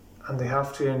 and they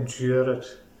have to endure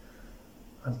it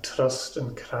and trust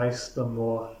in Christ the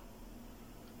more.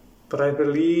 But I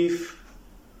believe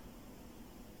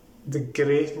the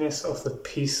greatness of the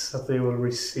peace that they will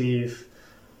receive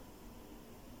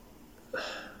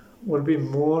will be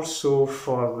more so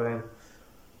for them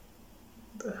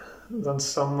than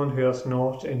someone who has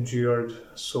not endured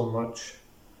so much.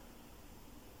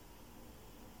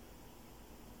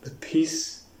 The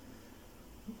peace,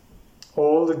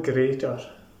 all the greater,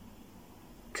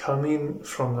 coming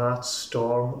from that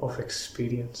storm of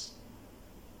experience.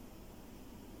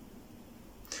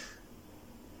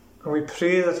 And we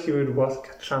pray that He would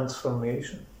work a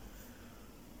transformation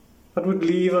that would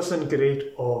leave us in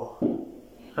great awe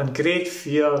and great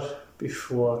fear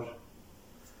before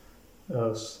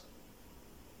us.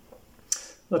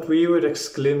 That we would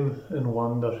exclaim in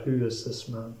wonder, who is this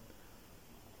man?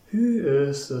 Who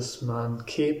is this man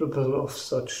capable of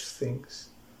such things?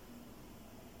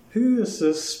 Who is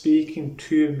this speaking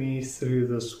to me through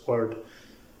this word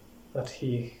that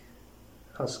He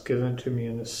has given to me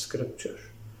in the Scripture?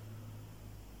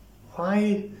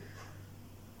 Why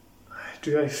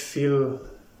do I feel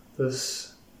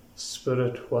this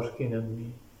Spirit working in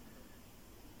me?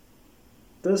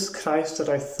 This Christ that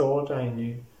I thought I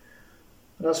knew.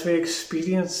 And as we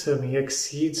experience Him, He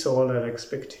exceeds all our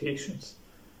expectations.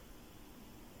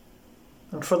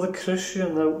 And for the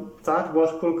Christian, that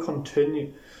work will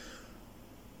continue.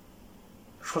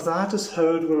 For that is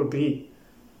how it will be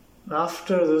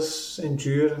after this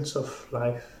endurance of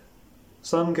life.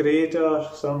 Some greater,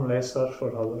 some lesser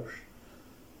for others.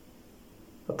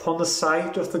 Upon the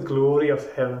sight of the glory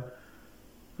of heaven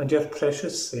and your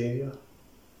precious Saviour,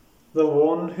 the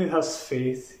one who has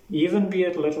faith, even be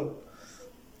it little,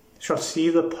 shall see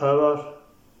the power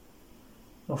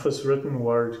of His written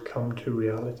word come to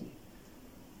reality.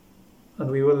 And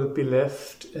we will be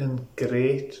left in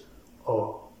great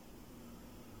awe.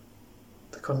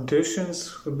 The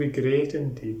conditions will be great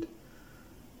indeed.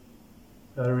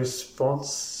 Our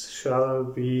response shall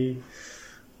be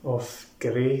of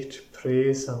great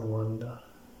praise and wonder.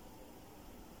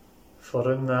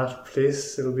 For in that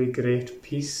place there will be great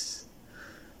peace,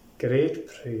 great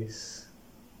praise,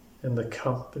 in the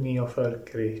company of our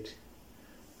great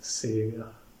Saviour.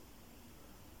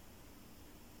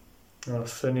 I'll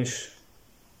finish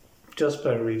just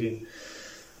by reading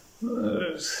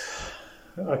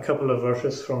a couple of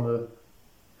verses from the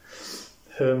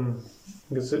hymn,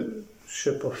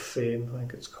 Ship of Fame, I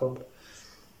think it's called.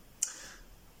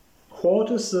 What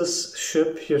is this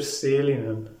ship you're sailing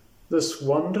in? This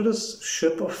wondrous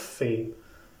ship of fame?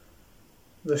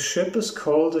 The ship is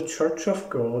called the Church of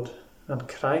God, and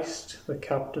Christ the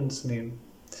captain's name.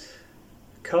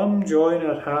 Come join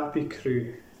our happy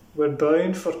crew. We're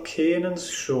bound for Canaan's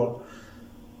shore.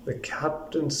 The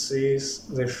captain says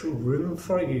there's room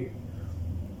for you,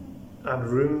 and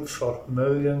room for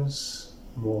millions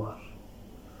more.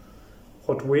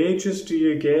 What wages do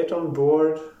you get on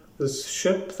board this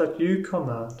ship that you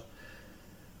command?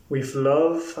 We've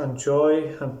love and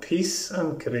joy and peace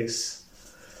and grace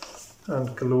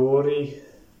and glory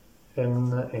in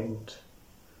the end.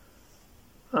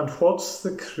 And what's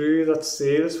the crew that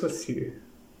sails with you?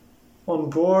 On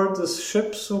board this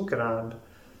ship so grand,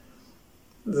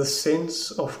 the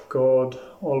saints of God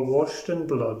all washed in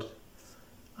blood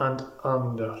and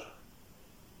under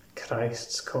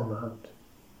Christ's command.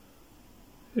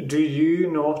 Do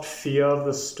you not fear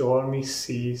the stormy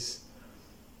seas,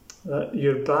 that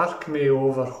your bark may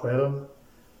overwhelm?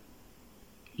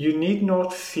 You need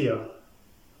not fear,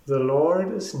 the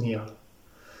Lord is near,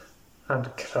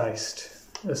 and Christ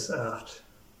is at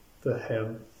the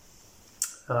helm.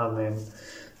 Amen.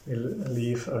 We'll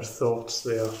leave our thoughts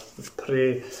there. We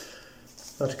pray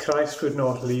that Christ would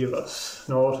not leave us,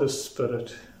 nor his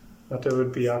Spirit, that it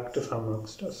would be active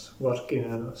amongst us, working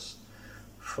in us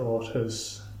for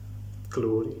his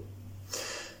glory.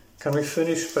 Can we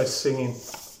finish by singing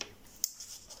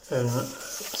in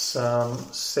Psalm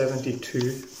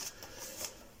 72?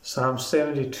 Psalm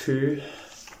 72,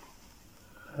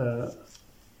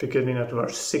 beginning at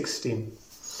verse 16.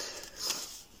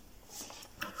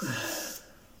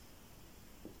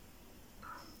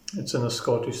 It's in the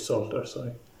Scottish Psalter,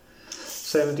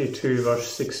 72 verse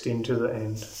 16 to the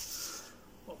end.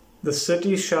 The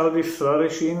city shall be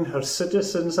flourishing, her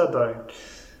citizens abound.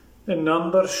 In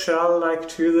number shall like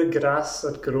to the grass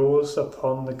that grows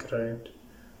upon the ground.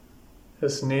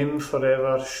 His name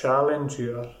forever shall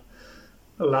endure.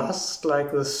 Last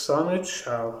like the sun it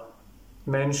shall.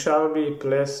 Men shall be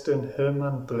blessed in him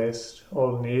and blessed.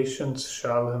 All nations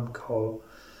shall him call.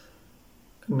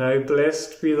 Now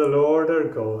blessed be the Lord our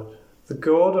God, the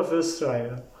God of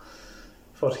Israel.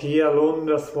 For he alone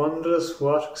doth wondrous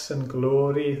works in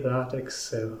glory that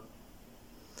excel.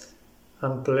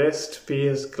 And blessed be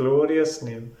his glorious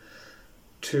name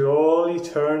to all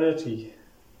eternity.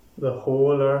 The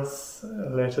whole earth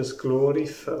let his glory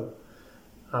fill.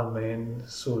 Amen,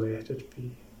 so let it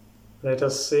be. Let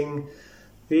us sing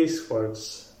these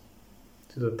words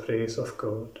to the praise of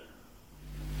God.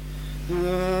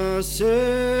 The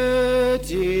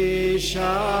city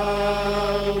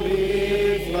shall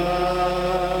be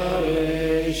flourishing,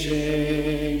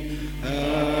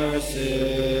 her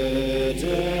citizens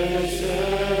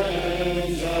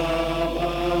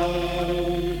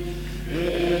abound.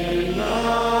 In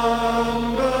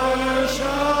number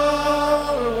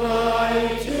shall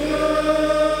like to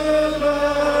the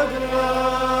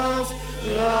grass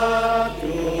that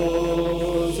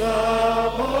grows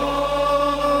upon the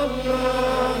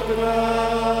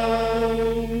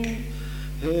ground.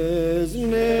 His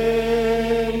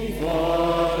name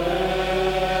forever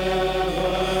shall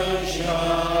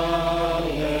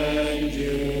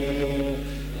endure.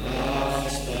 Last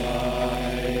like the sun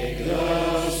it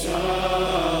shall.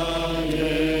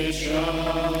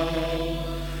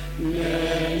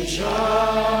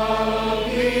 Men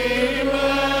shall be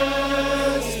blessed in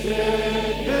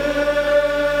him and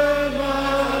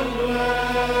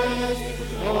blessed.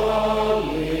 All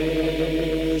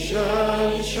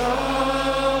nations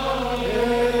shall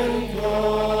him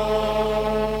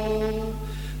call.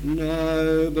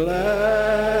 Now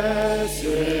blessed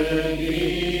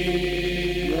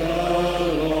be the Lord our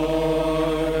God, the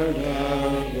God of Israel.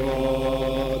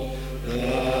 For he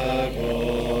alone doth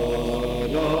wondrous works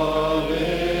in glory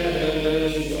that excel.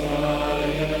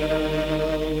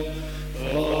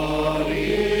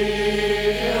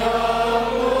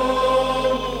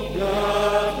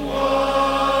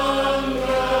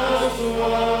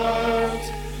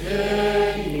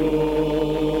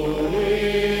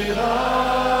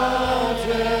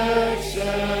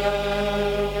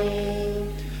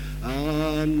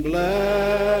 And blessed be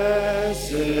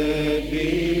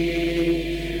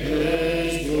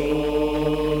his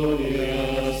glorious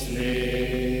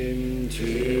name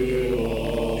to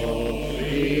all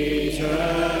eternity.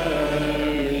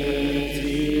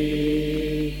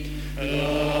 The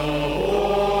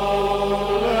whole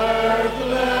earth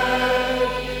let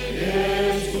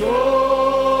his glory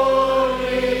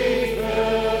fill.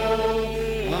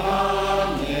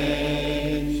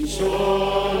 Amen. So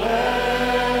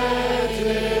let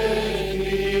it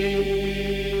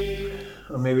be.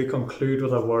 And may we conclude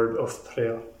with a word of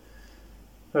prayer.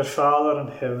 Our Father in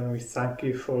heaven, we thank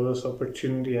you for this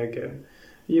opportunity again,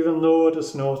 even though it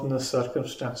is not in the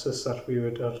circumstances that we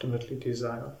would ultimately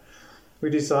desire. We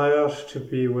desire to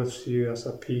be with you as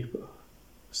a people,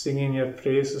 singing your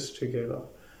praises together,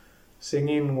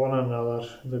 singing one another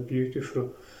the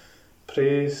beautiful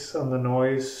praise and the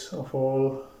noise of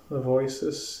all the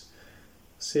voices,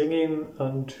 singing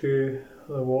unto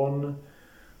the one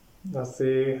that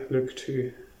they look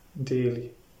to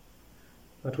daily.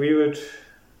 That we would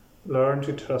learn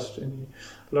to trust in you.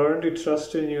 Learn to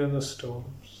trust in you in the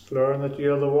storms. Learn that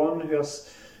you are the one who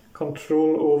has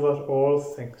control over all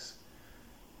things.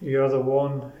 You are the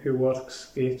one who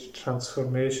works great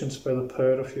transformations by the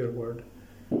power of your word.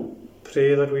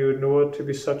 Pray that we would know it to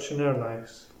be such in our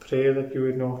lives. Pray that you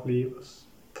would not leave us.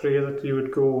 Pray that you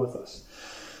would go with us.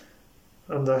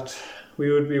 And that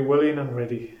we would be willing and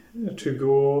ready to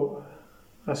go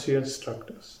as you instruct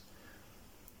us.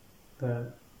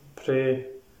 Pray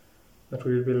that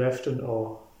we would be left in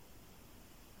awe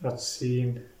at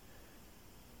seeing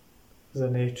the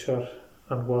nature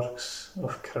and works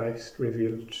of Christ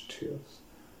revealed to us,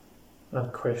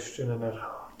 and question in our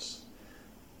hearts,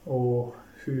 oh,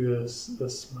 who is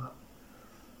this man?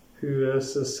 Who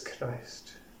is this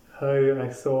Christ? How I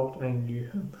thought I knew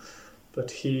him,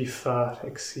 but he far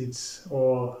exceeds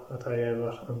all that I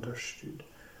ever understood.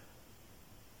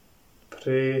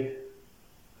 Pray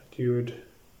that you would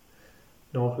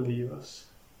not leave us.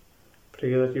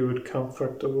 Pray that you would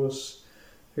comfort those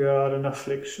who are in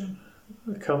affliction,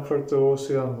 comfort those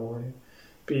who are mourning.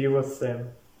 Be with them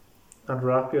and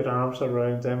wrap your arms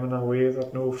around them in a way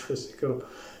that no physical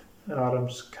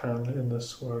arms can in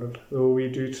this world. Though we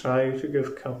do try to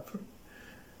give comfort,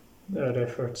 our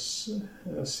efforts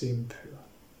seem poor.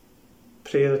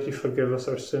 Pray that you forgive us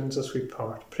our sins as we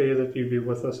part. Pray that you be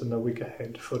with us in the week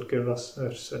ahead. Forgive us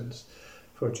our sins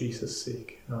for Jesus'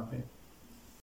 sake. Amen.